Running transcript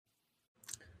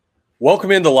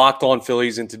Welcome into Locked On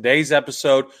Phillies. In today's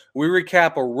episode, we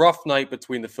recap a rough night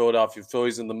between the Philadelphia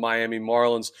Phillies and the Miami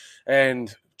Marlins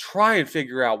and try and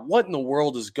figure out what in the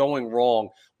world is going wrong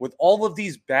with all of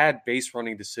these bad base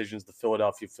running decisions the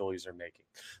Philadelphia Phillies are making.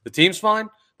 The team's fine,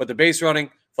 but the base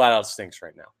running flat out stinks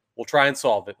right now. We'll try and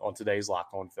solve it on today's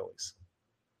Locked On Phillies.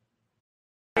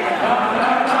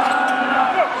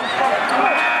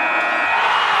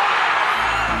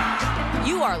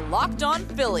 You are Locked On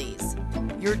Phillies,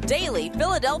 your daily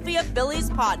Philadelphia Phillies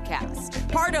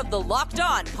podcast. Part of the Locked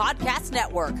On Podcast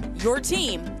Network, your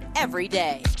team every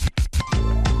day.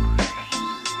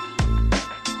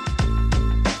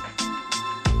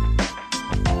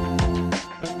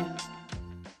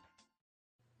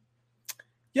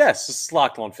 Yes, this is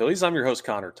Locked On Phillies. I'm your host,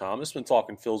 Connor Thomas. Been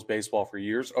talking Phillies baseball for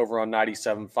years over on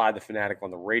 97.5 The Fanatic on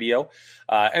the radio,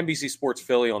 NBC Sports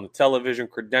Philly on the television,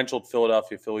 credentialed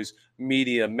Philadelphia Phillies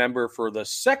media member for the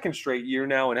second straight year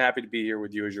now, and happy to be here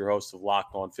with you as your host of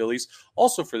Locked On Phillies,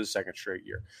 also for the second straight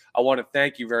year. I want to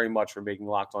thank you very much for making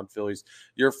Locked On Phillies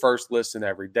your first listen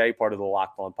every day, part of the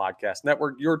Locked On Podcast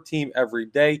Network, your team every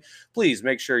day. Please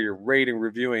make sure you're rating,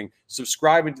 reviewing,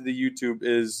 subscribing to the YouTube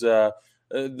is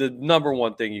the number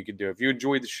one thing you can do. If you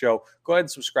enjoyed the show, go ahead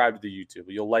and subscribe to the YouTube.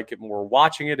 You'll like it more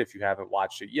watching it if you haven't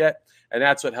watched it yet. And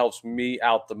that's what helps me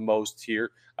out the most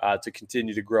here to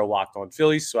continue to grow Locked On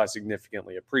Phillies. So I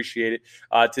significantly appreciate it.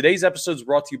 Today's episode is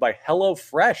brought to you by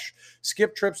HelloFresh.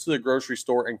 Skip trips to the grocery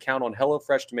store and count on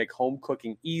HelloFresh to make home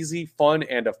cooking easy, fun,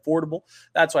 and affordable.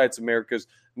 That's why it's America's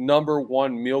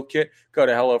 #1 meal kit. Go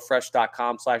to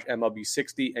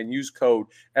HelloFresh.com/MLB60 and use code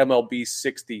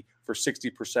MLB60 for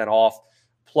 60% off.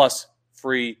 Plus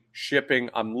free shipping.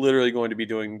 I'm literally going to be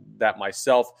doing that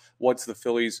myself. Once the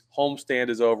Phillies homestand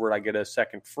is over and I get a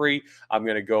second free, I'm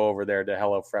going to go over there to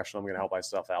HelloFresh and I'm going to help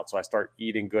myself out. So I start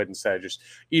eating good instead of just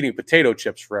eating potato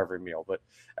chips for every meal. But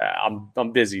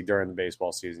I'm busy during the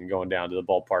baseball season, going down to the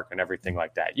ballpark and everything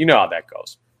like that. You know how that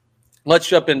goes. Let's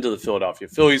jump into the Philadelphia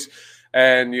Phillies.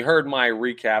 And you heard my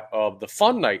recap of the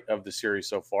fun night of the series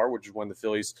so far, which is when the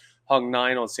Phillies hung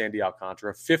 9 on Sandy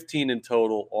Alcantara, 15 in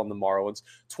total on the Marlins,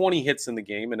 20 hits in the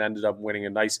game, and ended up winning a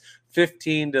nice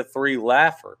 15-3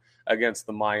 laugher against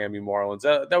the Miami Marlins.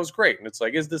 That was great. And it's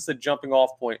like, is this a jumping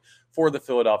off point for the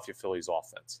Philadelphia Phillies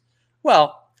offense?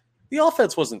 Well, the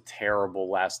offense wasn't terrible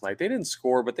last night. They didn't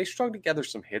score, but they strung together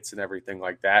some hits and everything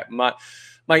like that. My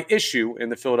issue in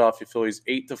the Philadelphia Phillies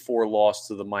 8-4 loss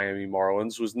to the Miami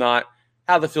Marlins was not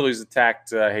how the Phillies attacked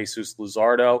Jesus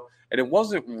Luzardo. And it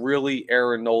wasn't really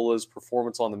Aaron Nola's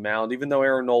performance on the mound, even though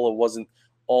Aaron Nola wasn't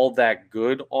all that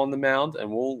good on the mound.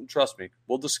 And trust me,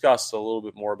 we'll discuss a little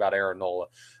bit more about Aaron Nola.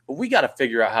 But we got to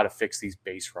figure out how to fix these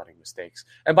base running mistakes.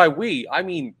 And by we, I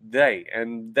mean they,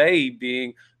 and they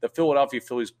being the Philadelphia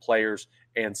Phillies players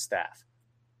and staff.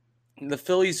 The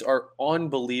Phillies are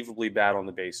unbelievably bad on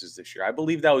the bases this year. I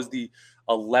believe that was the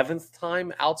 11th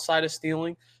time outside of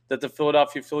stealing that the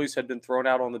Philadelphia Phillies had been thrown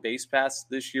out on the base paths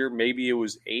this year. Maybe it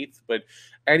was 8th, but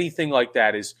anything like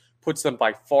that puts them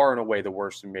by far and away the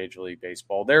worst in Major League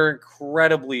Baseball. They're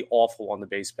incredibly awful on the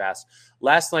base paths.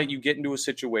 Last night, you get into a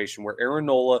situation where Aaron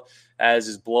Nola has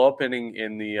his blow-up inning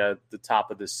in the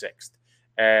top of the 6th.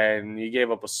 And he gave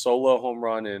up a solo home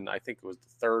run in, I think it was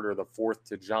the 3rd or the 4th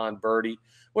to John Birdie,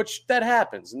 which that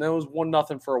happens. And that was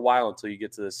 1-0 for a while until you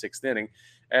get to the 6th inning.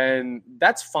 And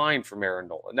that's fine from Aaron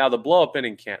Nola. Now, the blow-up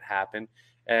inning can't happen.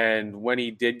 And when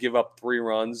he did give up 3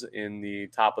 runs in the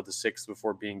top of the 6th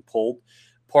before being pulled,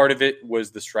 part of it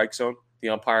was the strike zone. The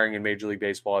umpiring in Major League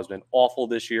Baseball has been awful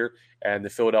this year, and the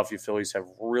Philadelphia Phillies have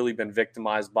really been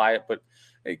victimized by it. But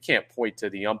you can't point to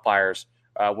the umpires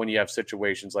when you have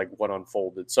situations like what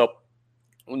unfolded. So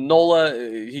Nola,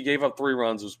 he gave up 3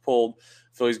 runs, was pulled.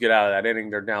 Phillies get out of that inning.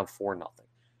 They're down 4-0.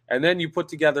 And then you put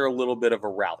together a little bit of a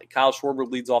rally. Kyle Schwarber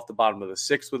leads off the bottom of the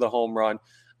 6th with a home run.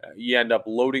 You end up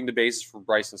loading the bases for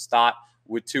Bryson Stott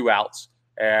with 2 outs.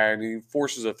 And he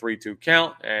forces a 3-2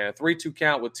 count. And a 3-2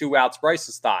 count with 2 outs.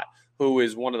 Bryson Stott, who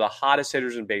is one of the hottest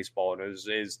hitters in baseball and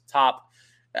is top,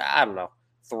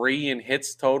 3 in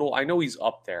hits total. I know he's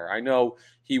up there. I know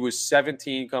he was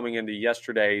 17 coming into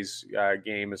yesterday's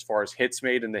game as far as hits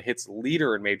made, and the hits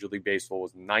leader in Major League Baseball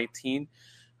was 19.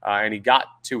 And he got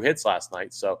 2 hits last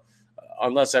night. So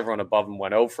unless everyone above him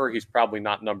went over, he's probably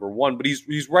not number 1. But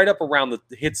he's right up around the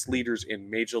hits leaders in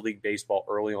Major League Baseball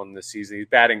early on in the season. He's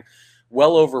batting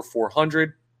well over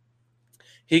 400.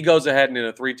 He goes ahead and in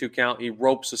a 3-2 count, he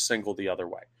ropes a single the other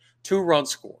way. 2-run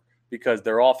score because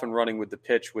they're often running with the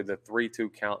pitch with a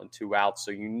 3-2 count and 2 outs.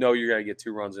 So you know you're going to get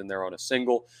 2 runs in there on a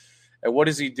single. And what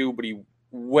does he do? But he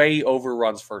way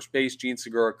overruns first base. Gene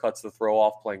Segura cuts the throw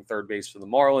off playing third base for the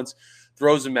Marlins,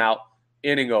 throws him out,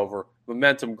 inning over.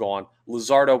 momentum gone.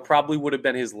 Luzardo probably would have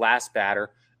been his last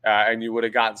batter, and you would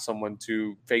have gotten someone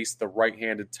to face the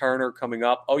right-handed Turner coming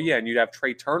up. Oh, yeah, and you'd have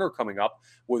Trey Turner coming up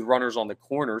with runners on the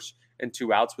corners and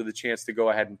 2 outs with a chance to go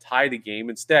ahead and tie the game.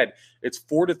 Instead, it's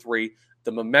 4-3.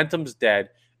 The momentum's dead,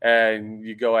 and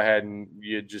you go ahead and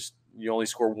you only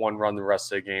score 1 run the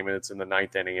rest of the game, and it's in the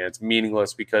 9th inning, and it's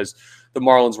meaningless because the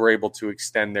Marlins were able to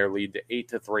extend their lead to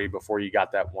 8-3 before you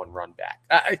got that 1 run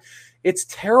back. It's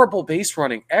terrible base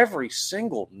running every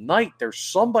single night. There's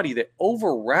somebody that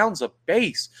overrounds a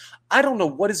base. I don't know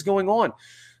what is going on.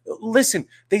 Listen,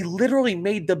 they literally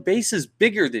made the bases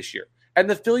bigger this year, and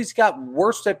the Phillies got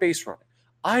worse at base running.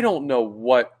 I don't know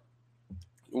what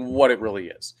it really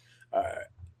is.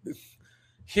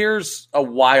 Here's a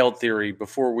wild theory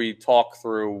before we talk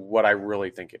through what I really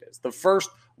think it is. The first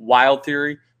wild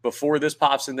theory, before this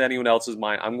pops into anyone else's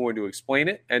mind, I'm going to explain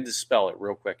it and dispel it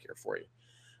real quick here for you.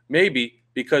 Maybe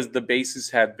because the bases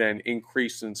have been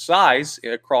increased in size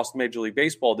across Major League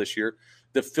Baseball this year,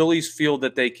 the Phillies feel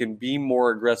that they can be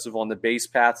more aggressive on the base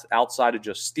paths outside of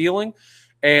just stealing,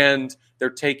 and they're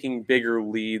taking bigger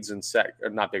leads and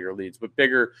not bigger leads, but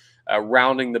bigger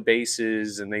rounding the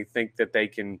bases, and they think that they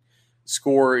can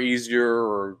score easier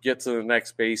or get to the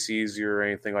next base easier or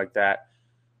anything like that.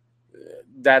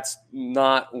 That's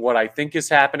not what I think is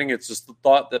happening. It's just the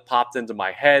thought that popped into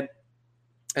my head.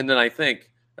 And then I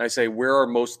say, where are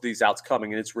most of these outs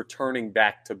coming? And it's returning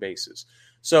back to bases.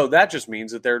 So that just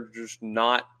means that they're just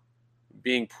not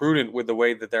being prudent with the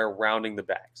way that they're rounding the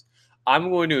bags. I'm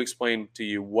going to explain to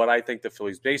you what I think the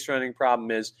Phillies base running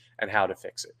problem is and how to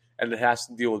fix it. And it has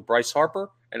to deal with Bryce Harper,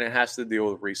 and it has to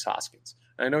deal with Rhys Hoskins.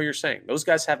 And I know you're saying those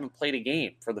guys haven't played a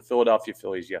game for the Philadelphia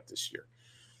Phillies yet this year.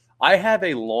 I have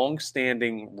a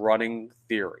long-standing running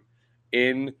theory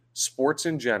in sports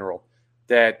in general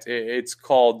that it's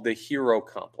called the hero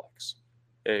complex,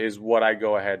 is what I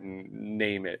go ahead and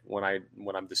name it when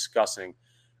I'm discussing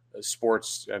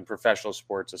sports and professional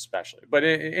sports especially. But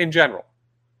in general,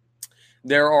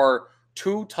 there are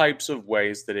 2 types of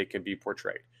ways that it can be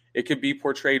portrayed. It could be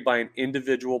portrayed by an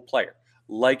individual player,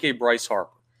 like a Bryce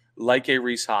Harper, like a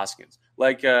Rhys Hoskins,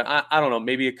 like I don't know,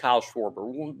 maybe a Kyle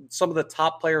Schwarber, some of the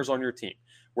top players on your team,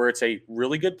 where it's a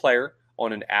really good player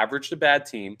on an average to bad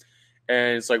team.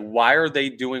 And it's like, why are they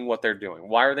doing what they're doing?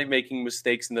 Why are they making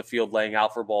mistakes in the field, laying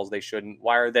out for balls they shouldn't?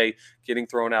 Why are they getting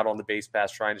thrown out on the base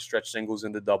pass, trying to stretch singles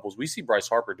into doubles? We see Bryce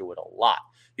Harper do it a lot.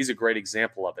 He's a great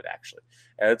example of it, actually.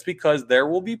 And it's because there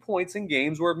will be points in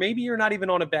games where maybe you're not even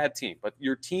on a bad team, but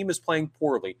your team is playing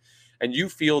poorly, and you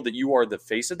feel that you are the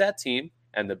face of that team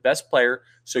and the best player,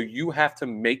 so you have to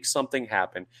make something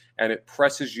happen, and it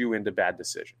presses you into bad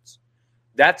decisions.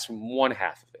 That's one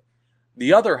half of it.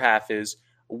 The other half is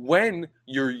when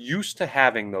you're used to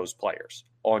having those players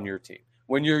on your team,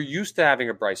 when you're used to having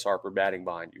a Bryce Harper batting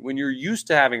behind you, when you're used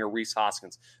to having a Rhys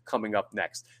Hoskins coming up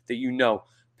next that you know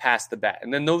pass the bat,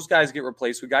 and then those guys get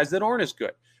replaced with guys that aren't as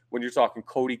good. When you're talking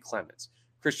Cody Clemens,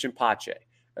 Christian Pache,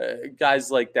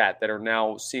 guys like that are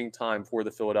now seeing time for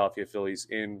the Philadelphia Phillies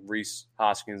in Rhys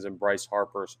Hoskins and Bryce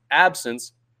Harper's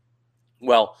absence,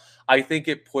 well, I think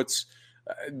it puts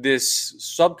this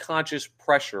subconscious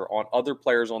pressure on other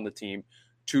players on the team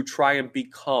to try and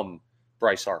become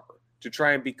Bryce Harper, to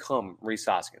try and become Rhys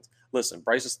Hoskins. Listen,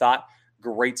 Bryce Stott,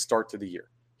 great start to the year.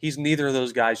 He's neither of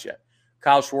those guys yet.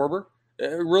 Kyle Schwarber,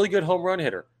 a really good home run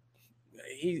hitter.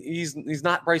 He's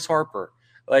not Bryce Harper.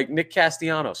 Like Nick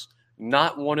Castellanos,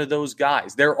 not one of those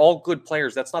guys. They're all good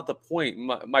players. That's not the point.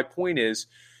 My point is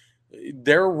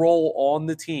their role on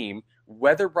the team,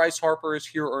 whether Bryce Harper is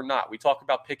here or not. We talk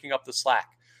about picking up the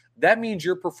slack. That means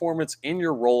your performance in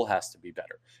your role has to be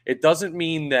better. It doesn't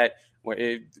mean that,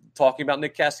 talking about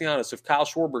Nick Castellanos, if Kyle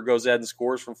Schwarber goes ahead and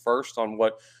scores from first on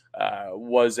what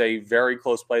was a very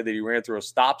close play that he ran through a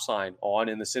stop sign on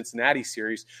in the Cincinnati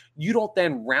series, you don't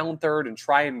then round third and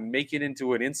try and make it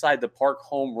into an inside the park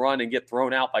home run and get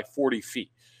thrown out by 40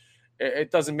 feet.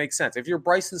 It doesn't make sense. If you're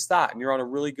Bryson Stott and you're on a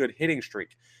really good hitting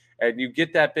streak and you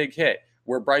get that big hit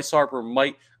where Bryce Harper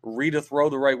might read a throw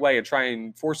the right way and try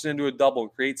and force it into a double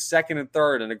and create second and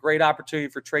third and a great opportunity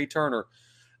for Trey Turner,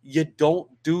 you don't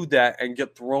do that and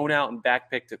get thrown out and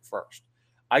backpicked at first.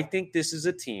 I think this is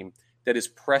a team that is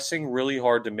pressing really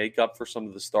hard to make up for some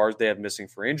of the stars they have missing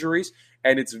for injuries,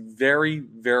 and it's very,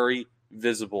 very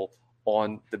visible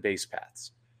on the base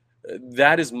paths.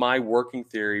 That is my working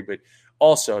theory, but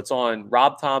also it's on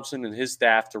Rob Thompson and his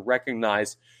staff to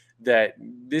recognize that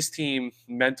this team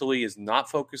mentally is not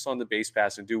focused on the base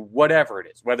paths and do whatever it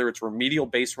is, whether it's remedial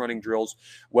base running drills,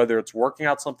 whether it's working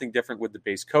out something different with the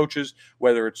base coaches,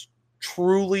 whether it's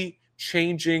truly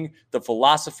changing the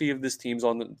philosophy of this team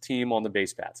on the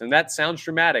base paths. And that sounds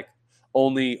dramatic.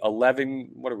 only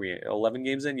 11, 11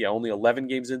 games in? Yeah, only 11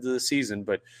 games into the season.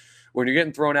 But when you're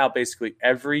getting thrown out basically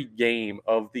every game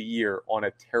of the year on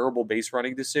a terrible base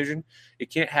running decision, it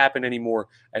can't happen anymore.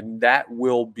 And that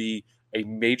will be a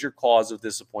major cause of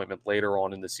disappointment later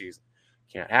on in the season.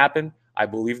 Can't happen. I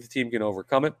believe the team can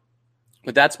overcome it.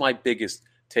 But that's my biggest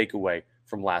takeaway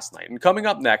from last night. And coming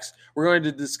up next, we're going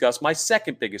to discuss my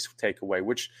second biggest takeaway,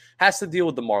 which has to deal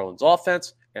with the Marlins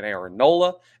offense and Aaron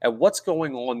Nola and what's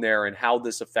going on there and how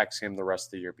this affects him the rest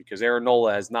of the year, because Aaron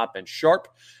Nola has not been sharp.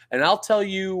 And I'll tell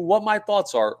you what my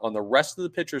thoughts are on the rest of the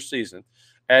pitcher's season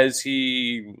as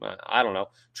he,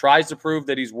 tries to prove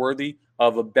that he's worthy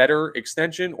of a better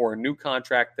extension or a new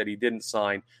contract that he didn't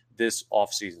sign this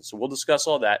offseason. So we'll discuss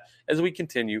all that as we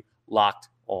continue Locked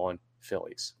on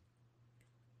Phillies.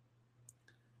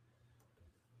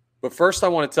 But first, I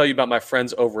want to tell you about my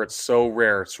friends over at So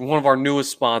Rare. It's one of our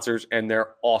newest sponsors, and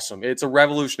they're awesome. It's a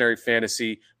revolutionary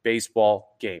fantasy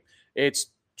baseball game. It's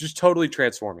just totally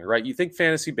transforming, right? You think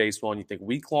fantasy baseball, and you think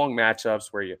week-long matchups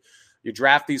where you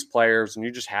draft these players, and you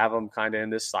just have them kind of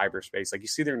in this cyberspace. Like, you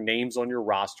see their names on your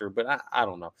roster, but I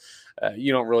don't know.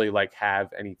 You don't really,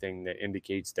 have anything that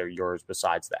indicates they're yours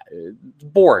besides that. It's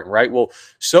boring, right? Well,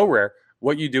 So Rare,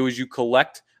 what you do is you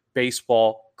collect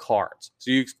baseball cards.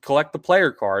 So you collect the player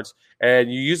cards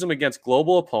and you use them against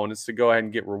global opponents to go ahead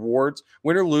and get rewards.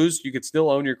 Win or lose, you could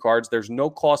still own your cards. There's no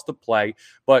cost to play,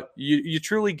 but you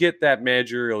truly get that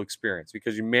managerial experience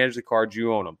because you manage the cards,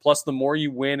 you own them. Plus, the more you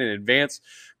win in advance,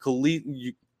 collect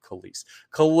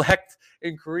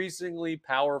increasingly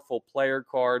powerful player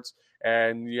cards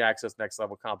and you access next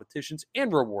level competitions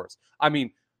and rewards. I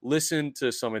mean, listen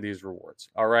to some of these rewards,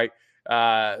 all right?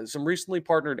 Some recently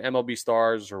partnered MLB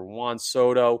stars are Juan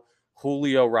Soto,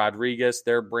 Julio Rodriguez.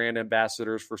 They're brand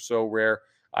ambassadors for So Rare.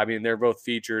 I mean, they're both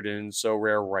featured in So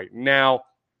Rare right now.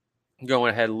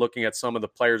 Going ahead and looking at some of the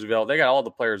players available. They got all the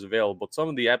players available, but some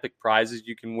of the epic prizes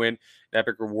you can win,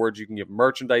 epic rewards, you can get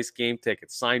merchandise, game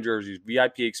tickets, signed jerseys,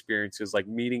 VIP experiences like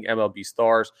meeting MLB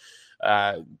stars.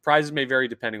 Prizes may vary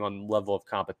depending on the level of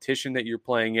competition that you're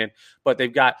playing in, but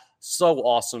they've got so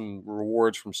awesome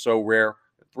rewards from So Rare.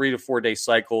 3 to 4 day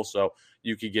cycle, so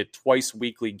you could get twice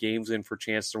weekly games in for a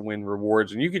chance to win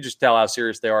rewards, and you could just tell how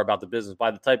serious they are about the business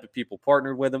by the type of people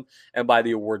partnered with them and by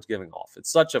the awards giving off. It's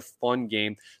such a fun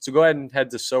game. So go ahead and head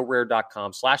to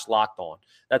sorare.com/lockedon.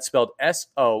 That's spelled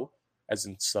S-O as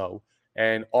in so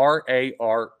and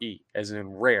R-A-R-E as in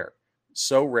rare.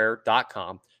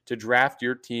 sorare.com to draft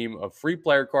your team of free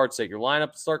player cards, set your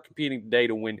lineup, and start competing today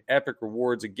to win epic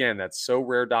rewards. Again, that's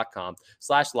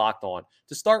sorare.com/lockedon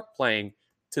to start playing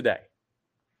today.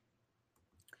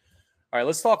 All right,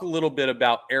 let's talk a little bit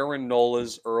about Aaron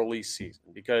Nola's early season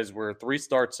because we're 3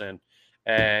 starts in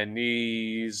and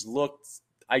he's looked,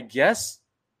 I guess,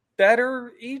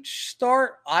 better each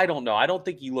start. I don't know. I don't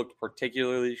think he looked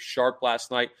particularly sharp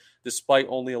last night, despite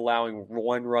only allowing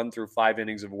 1 run through 5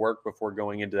 innings of work before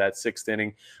going into that 6th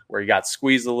inning where he got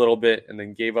squeezed a little bit and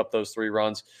then gave up those 3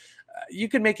 runs. You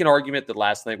can make an argument that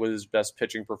last night was his best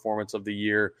pitching performance of the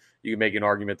year. You can make an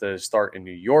argument that his start in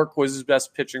New York was his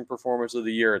best pitching performance of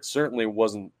the year. It certainly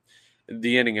wasn't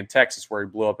the inning in Texas where he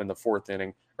blew up in the 4th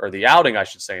inning, or the outing, I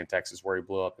should say, in Texas where he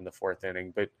blew up in the 4th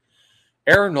inning. But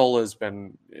Aaron Nola has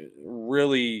been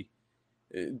really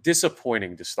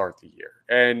disappointing to start the year.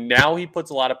 And now he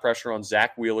puts a lot of pressure on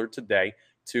Zach Wheeler today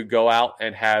to go out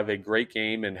and have a great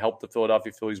game and help the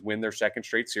Philadelphia Phillies win their 2nd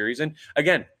straight series. And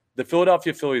again, the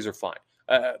Philadelphia Phillies are fine.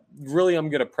 Really, I'm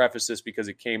going to preface this because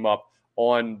it came up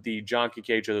on the John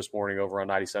Kincaid show this morning over on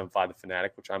 97.5 The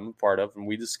Fanatic, which I'm a part of, and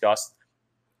we discussed.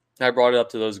 I brought it up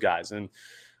to those guys, and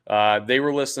they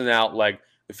were listening out like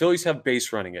the Phillies have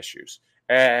base running issues,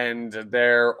 and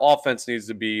their offense needs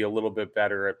to be a little bit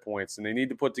better at points, and they need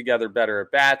to put together better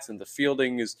at bats, and the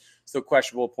fielding is still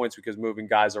questionable at points because moving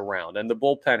guys around, and the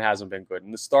bullpen hasn't been good,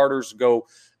 and the starters go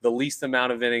the least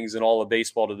amount of innings in all of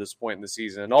baseball to this point in the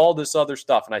season, and all this other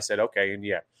stuff. And I said, okay, and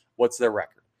yeah, what's their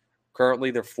record?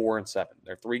 Currently, they're 4-7.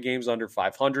 They're 3 games under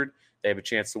 500. They have a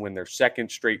chance to win their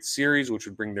 2nd straight series, which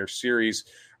would bring their series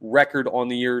record on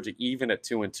the year to even at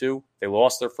 2-2. They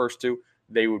lost their first 2.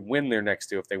 They would win their next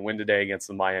 2 if they win today against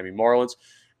the Miami Marlins.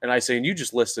 And I say, and you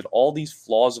just listed all these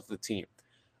flaws of the team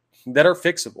that are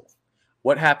fixable.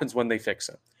 What happens when they fix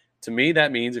them? To me,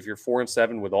 that means if you're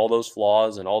 4-7 with all those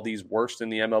flaws and all these worst in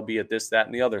the MLB at this, that,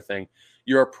 and the other thing,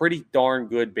 you're a pretty darn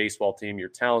good baseball team. You're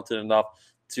talented enough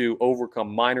to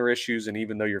overcome minor issues, and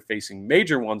even though you're facing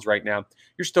major ones right now,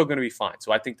 you're still going to be fine.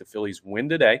 So I think the Phillies win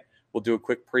today. We'll do a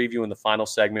quick preview in the final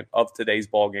segment of today's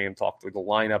ball game, talk through the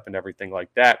lineup and everything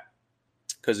like that,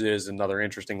 because it is another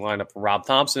interesting lineup for Rob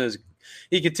Thompson as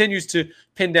he continues to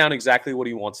pin down exactly what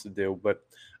he wants to do. But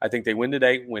I think they win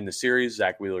today, win the series.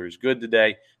 Zach Wheeler is good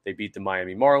today. They beat the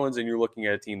Miami Marlins, and you're looking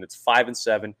at a team that's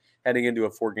 5-7 heading into a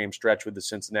 4-game stretch with the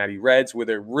Cincinnati Reds with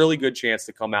a really good chance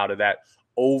to come out of that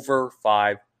over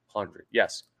 500.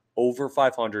 Yes, over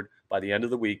 500 by the end of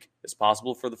the week. It's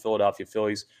possible for the Philadelphia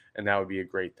Phillies, and that would be a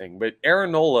great thing. But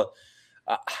Aaron Nola,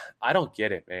 I don't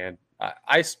get it, man.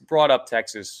 I brought up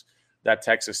that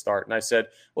Texas start, and I said,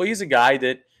 well, he's a guy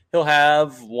that he'll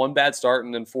have one bad start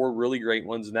and then 4 really great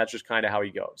ones, and that's just kind of how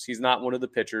he goes. He's not one of the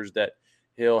pitchers that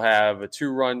he'll have a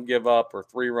 2-run give up or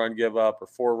 3-run give up or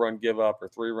 4-run give up or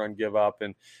 3-run give up,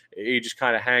 and he just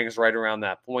kind of hangs right around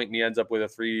that point, and he ends up with a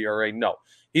 3 ERA. No,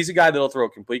 he's a guy that'll throw a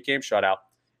complete game shutout,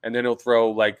 and then he'll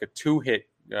throw like a 2-hit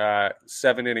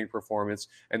 7-inning performance,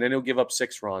 and then he'll give up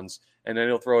 6 runs, and then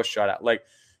he'll throw a shutout. Like,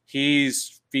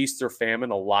 he's feast or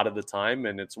famine a lot of the time,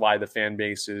 and it's why the fan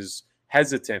base is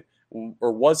hesitant,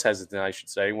 or was hesitant, I should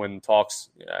say, when talks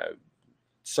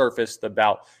surfaced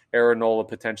about Aaron Nola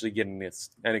potentially getting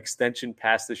an extension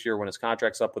past this year when his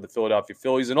contract's up with the Philadelphia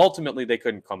Phillies, and ultimately they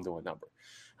couldn't come to a number.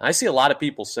 And I see a lot of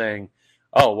people saying,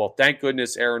 oh, well, thank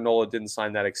goodness Aaron Nola didn't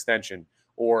sign that extension,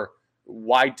 or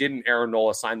why didn't Aaron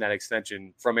Nola sign that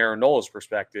extension from Aaron Nola's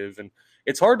perspective? And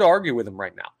it's hard to argue with him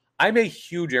right now. I'm a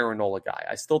huge Aaron Nola guy.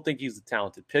 I still think he's a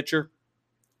talented pitcher,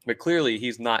 but clearly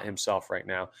he's not himself right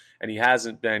now, and he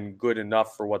hasn't been good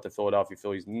enough for what the Philadelphia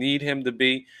Phillies need him to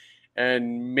be.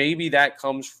 And maybe that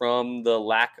comes from the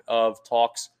lack of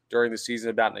talks during the season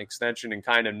about an extension and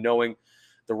kind of knowing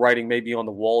the writing may be on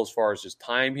the wall as far as his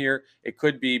time here. It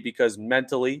could be because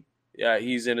mentally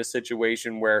he's in a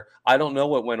situation where I don't know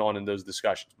what went on in those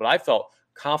discussions, but I felt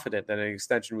confident that an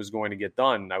extension was going to get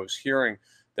done. I was hearing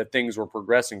that things were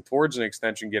progressing towards an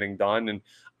extension getting done, and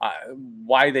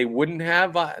why they wouldn't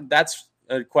have, that's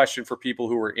a question for people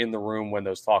who were in the room when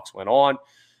those talks went on.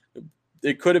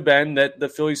 It could have been that the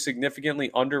Phillies significantly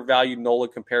undervalued Nola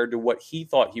compared to what he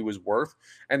thought he was worth,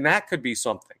 and that could be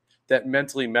something that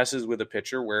mentally messes with a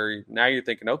pitcher where now you're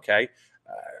thinking, okay,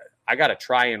 I got to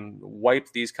try and wipe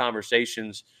these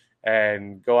conversations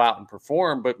and go out and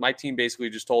perform, but my team basically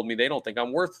just told me they don't think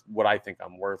I'm worth what I think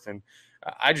I'm worth, and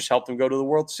I just helped them go to the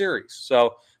World Series.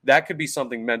 So that could be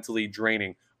something mentally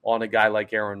draining on a guy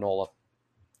like Aaron Nola.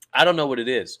 I don't know what it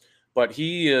is, but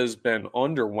he has been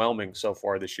underwhelming so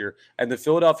far this year. And the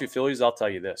Philadelphia Phillies, I'll tell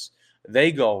you this,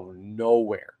 they go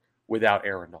nowhere without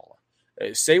Aaron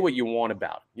Nola. Say what you want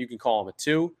about him. You can call him a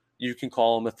 2, you can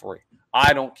call him a 3.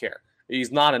 I don't care.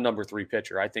 He's not a number 3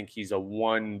 pitcher. I think he's a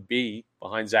 1B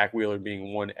behind Zach Wheeler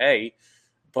being 1A.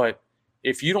 But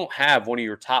if you don't have one of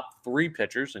your top 3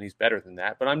 pitchers, and he's better than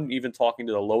that, but I'm even talking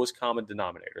to the lowest common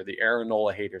denominator, the Aaron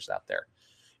Nola haters out there.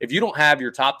 If you don't have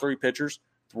your top 3 pitchers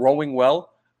throwing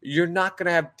well, you're not going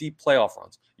to have deep playoff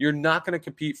runs. You're not going to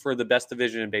compete for the best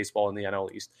division in baseball in the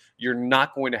NL East. You're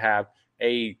not going to have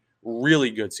a really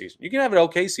good season. You can have an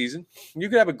okay season. You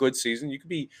could have a good season. You could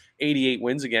be 88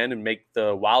 wins again and make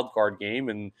the wild card game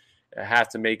and have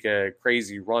to make a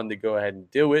crazy run to go ahead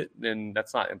and do it. And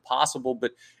that's not impossible.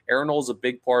 But Aaron Nola is a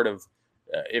big part of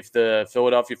if the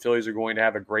Philadelphia Phillies are going to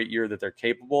have a great year that they're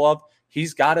capable of,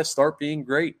 he's got to start being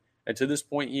great. And to this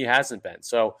point, he hasn't been.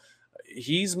 So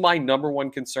he's my number one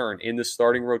concern in the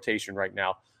starting rotation right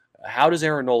now. How does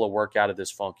Aaron Nola work out of this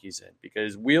funk he's in?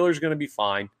 Because Wheeler's going to be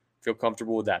fine. Feel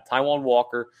comfortable with that. Taijuan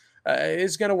Walker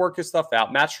is going to work his stuff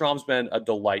out. Matt Strom's been a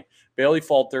delight. Bailey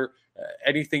Falter,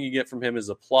 anything you get from him is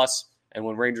a plus. And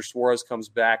when Ranger Suarez comes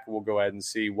back, we'll go ahead and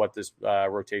see what this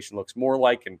rotation looks more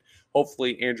like. And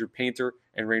hopefully Andrew Painter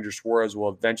and Ranger Suarez will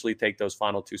eventually take those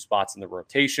final 2 spots in the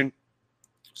rotation.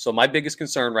 So my biggest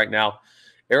concern right now,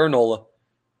 Aaron Nola,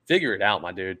 figure it out,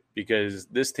 my dude, because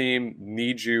this team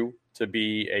needs you to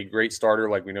be a great starter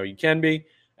like we know you can be.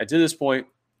 And to this point,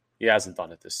 he hasn't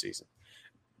done it this season.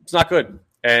 It's not good.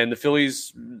 And the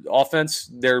Phillies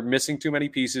offense, they're missing too many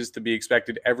pieces to be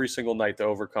expected every single night to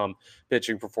overcome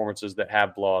pitching performances that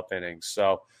have blow-up innings.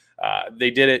 So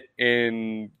they did it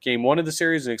in game 1 of the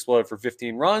series and exploded for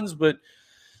 15 runs, but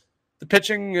the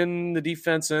pitching and the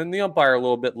defense and the umpire a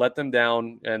little bit let them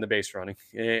down, and the base running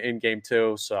in game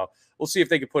 2. So we'll see if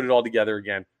they can put it all together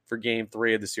again for game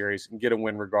 3 of the series and get a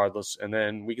win regardless. And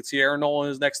then we can see Aaron Nola in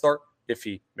his next start if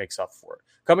he makes up for it.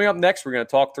 Coming up next, we're going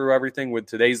to talk through everything with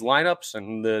today's lineups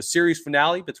and the series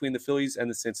finale between the Phillies and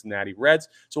the Cincinnati Reds.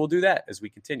 So we'll do that as we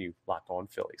continue Locked On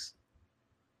Phillies.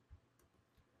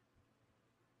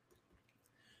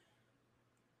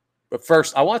 But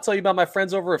first, I want to tell you about my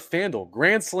friends over at FanDuel.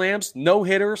 Grand slams,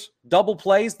 no-hitters, double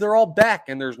plays, they're all back,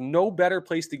 and there's no better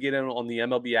place to get in on the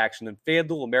MLB action than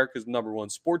FanDuel, America's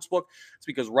 #1 sportsbook. It's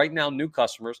because right now, new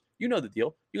customers, you know the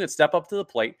deal. You can step up to the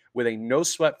plate with a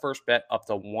no-sweat first bet up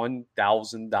to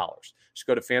 $1,000. Just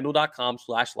go to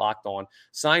FanDuel.com/lockedon,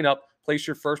 sign up, place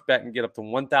your first bet, and get up to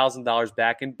 $1,000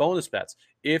 back in bonus bets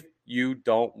if you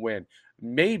don't win.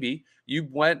 Maybe you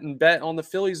went and bet on the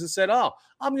Phillies and said, oh,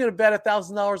 I'm going to bet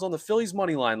 $1,000 on the Phillies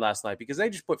money line last night because they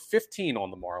just put 15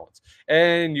 on the Marlins.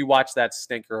 And you watch that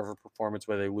stinker of a performance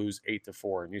where they lose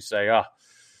 8-4. And you say, oh,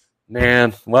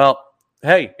 man, well,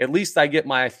 hey, at least I get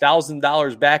my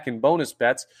 $1,000 back in bonus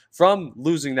bets from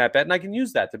losing that bet. And I can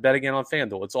use that to bet again on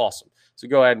FanDuel. It's awesome. So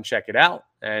go ahead and check it out.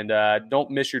 And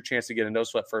don't miss your chance to get a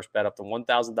no-sweat first bet up to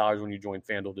 $1,000 when you join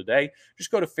FanDuel today.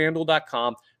 Just go to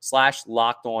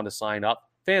FanDuel.com/lockedon to sign up.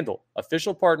 FanDuel,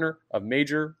 official partner of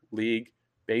Major League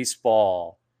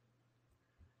Baseball.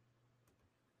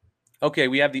 Okay,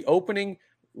 we have the opening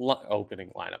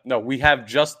lineup. No, we have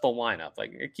just the lineup.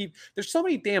 There's so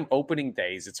many damn opening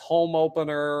days. It's home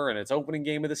opener and it's opening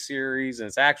game of the series and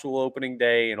it's actual opening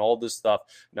day and all this stuff.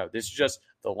 No, this is just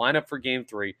the lineup for game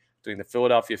 3 between the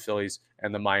Philadelphia Phillies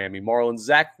and the Miami Marlins.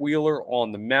 Zach Wheeler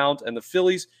on the mound, and the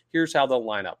Phillies, here's how they'll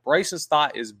line up. Bryson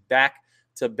Stott is back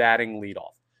to batting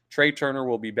leadoff. Trey Turner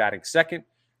will be batting second.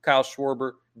 Kyle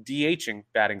Schwarber DHing,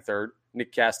 batting third.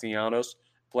 Nick Castellanos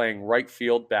playing right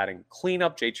field, batting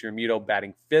cleanup. JT Realmuto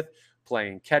batting fifth,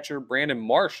 playing catcher. Brandon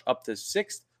Marsh up to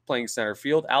sixth, playing center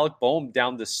field. Alec Boehm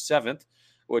down to seventh,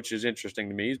 which is interesting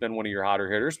to me. He's been one of your hotter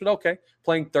hitters, but okay.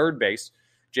 Playing third base.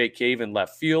 Jake Cave in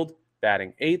left field,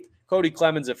 batting eighth. Cody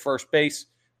Clemens at first base,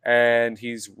 and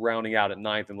he's rounding out at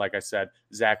ninth. And like I said,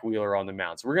 Zach Wheeler on the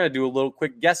mound. So we're going to do a little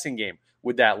quick guessing game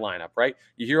with that lineup, right?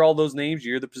 You hear all those names,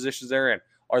 you hear the positions they're in.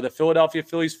 Are the Philadelphia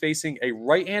Phillies facing a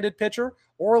right-handed pitcher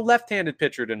or a left-handed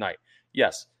pitcher tonight?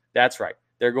 Yes, that's right.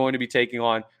 They're going to be taking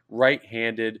on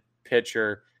right-handed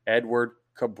pitcher Edward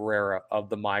Cabrera of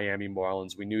the Miami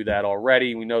Marlins. We knew that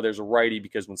already. We know there's a righty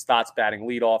because when Stott's batting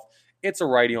leadoff, it's a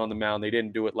righty on the mound. They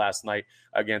didn't do it last night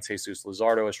against Jesus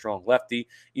Luzardo, a strong lefty.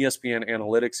 ESPN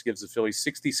Analytics gives the Phillies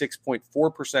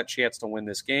 66.4% chance to win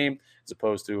this game, as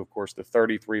opposed to, of course, the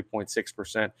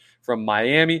 33.6% from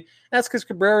Miami. That's because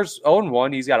Cabrera's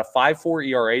 0-1. He's got a 5.4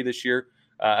 ERA this year,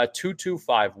 a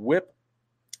 2.25 WHIP.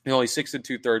 Only 6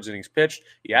 2/3 innings pitched.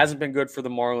 He hasn't been good for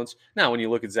the Marlins. Now, when you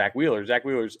look at Zach Wheeler's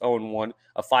 0-1,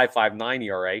 a 5.59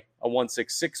 ERA, a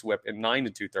 1.66 WHIP, and 9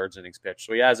 2/3 innings pitched.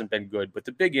 So he hasn't been good, but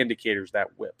the big indicator is that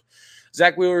WHIP.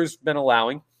 Zach Wheeler's been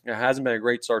allowing. It hasn't been a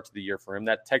great start to the year for him.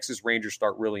 That Texas Rangers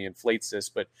start really inflates this,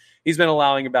 but he's been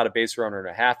allowing about a base runner and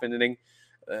a half an inning.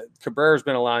 Cabrera's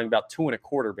been allowing about 2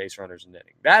 1/4 base runners an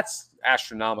inning. That's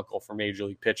astronomical for Major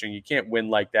League pitching. You can't win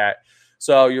like that.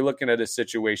 So you're looking at a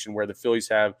situation where the Phillies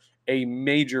have a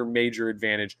major, major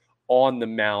advantage on the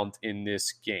mound in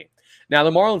this game. Now,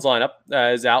 the Marlins lineup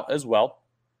is out as well.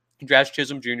 Jazz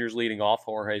Chisholm Jr. is leading off.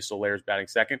 Jorge Soler is batting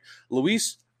second.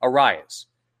 Luis Arias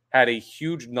had a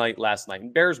huge night last night.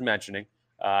 And bears mentioning,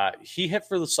 he hit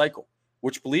for the cycle,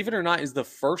 which, believe it or not, is the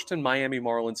first in Miami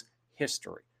Marlins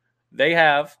history. They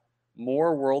have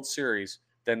more World Series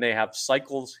than they have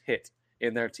cycles hit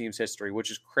in their team's history,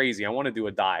 which is crazy. I want to do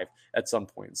a dive at some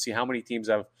point and see how many teams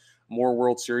have more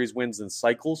World Series wins than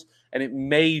cycles, and it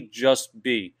may just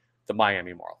be the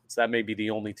Miami Marlins. That may be the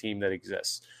only team that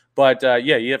exists. But,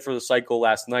 yeah, he hit for the cycle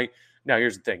last night. Now,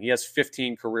 here's the thing. He has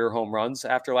 15 career home runs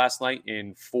after last night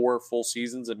in 4 full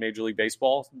seasons at Major League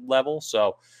Baseball level,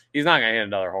 so he's not going to hit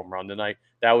another home run tonight.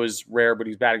 That was rare, but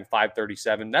he's batting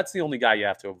 .537. That's the only guy you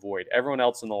have to avoid. Everyone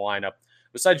else in the lineup,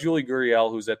 besides Yuli Gurriel,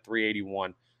 who's at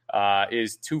 .381,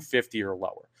 is .250 or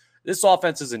lower. This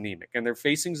offense is anemic, and they're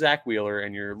facing Zach Wheeler,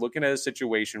 and you're looking at a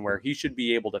situation where he should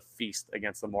be able to feast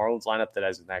against the Marlins lineup that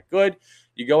isn't that good.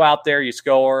 You go out there, you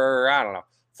score,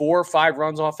 4 or 5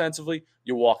 runs offensively,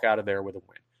 you walk out of there with a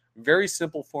win. Very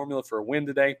simple formula for a win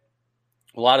today.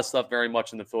 A lot of stuff very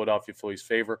much in the Philadelphia Phillies'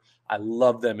 favor. I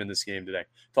love them in this game today.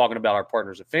 Talking about our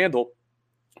partners at FanDuel,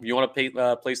 if you want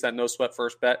to place that no-sweat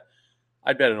first bet,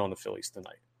 I'd bet it on the Phillies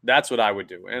tonight. That's what I would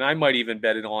do. And I might even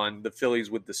bet it on the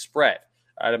Phillies with the spread.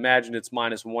 I'd imagine it's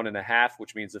 -1.5,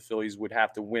 which means the Phillies would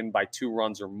have to win by 2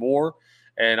 runs or more.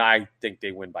 And I think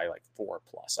they win by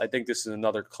 4+. I think this is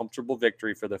another comfortable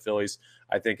victory for the Phillies.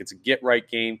 I think it's a get-right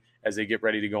game as they get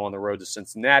ready to go on the road to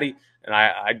Cincinnati. And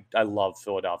I love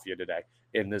Philadelphia today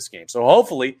in this game. So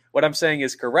hopefully what I'm saying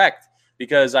is correct,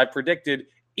 because I predicted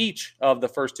each of the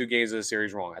first 2 games of the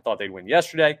series wrong. I thought they'd win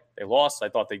yesterday. They lost. I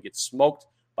thought they'd get smoked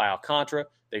by Alcantara.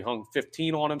 They hung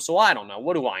 15 on him. So I don't know.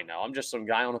 What do I know? I'm just some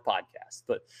guy on a podcast.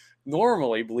 But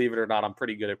normally, believe it or not, I'm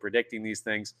pretty good at predicting these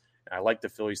things. And I like the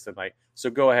Phillies tonight. So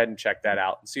go ahead and check that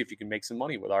out and see if you can make some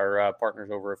money with our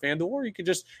partners over at FanDuel, or you can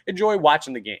just enjoy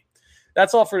watching the game.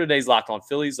 That's all for today's Locked On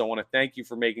Phillies. I want to thank you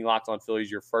for making Locked On Phillies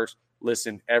your first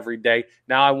listen every day.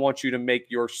 Now I want you to make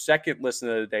your second listen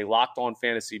of the day Locked On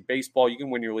Fantasy Baseball. You can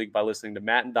win your league by listening to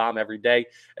Matt and Dom every day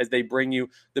as they bring you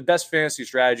the best fantasy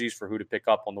strategies for who to pick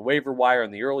up on the waiver wire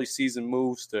and the early season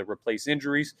moves to replace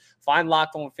injuries. Find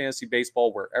Locked On Fantasy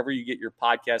Baseball wherever you get your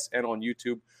podcasts and on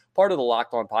YouTube. Part of the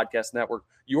Locked On Podcast Network,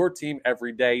 your team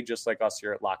every day, just like us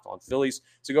here at Locked On Phillies.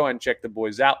 So go ahead and check the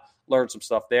boys out, learn some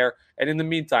stuff there. And in the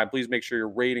meantime, please make sure you're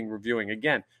rating, reviewing.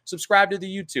 Again, subscribe to the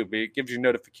YouTube. It gives you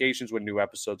notifications when new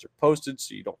episodes are posted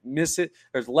so you don't miss it.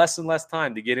 There's less and less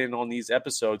time to get in on these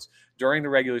episodes during the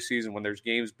regular season when there's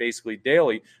games basically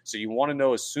daily. So you want to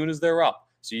know as soon as they're up,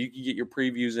 so you can get your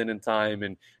previews in time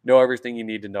and know everything you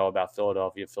need to know about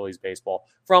Philadelphia Phillies baseball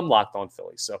from Locked On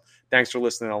Phillies. So thanks for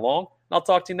listening along, and I'll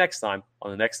talk to you next time on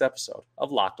the next episode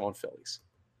of Locked On Phillies.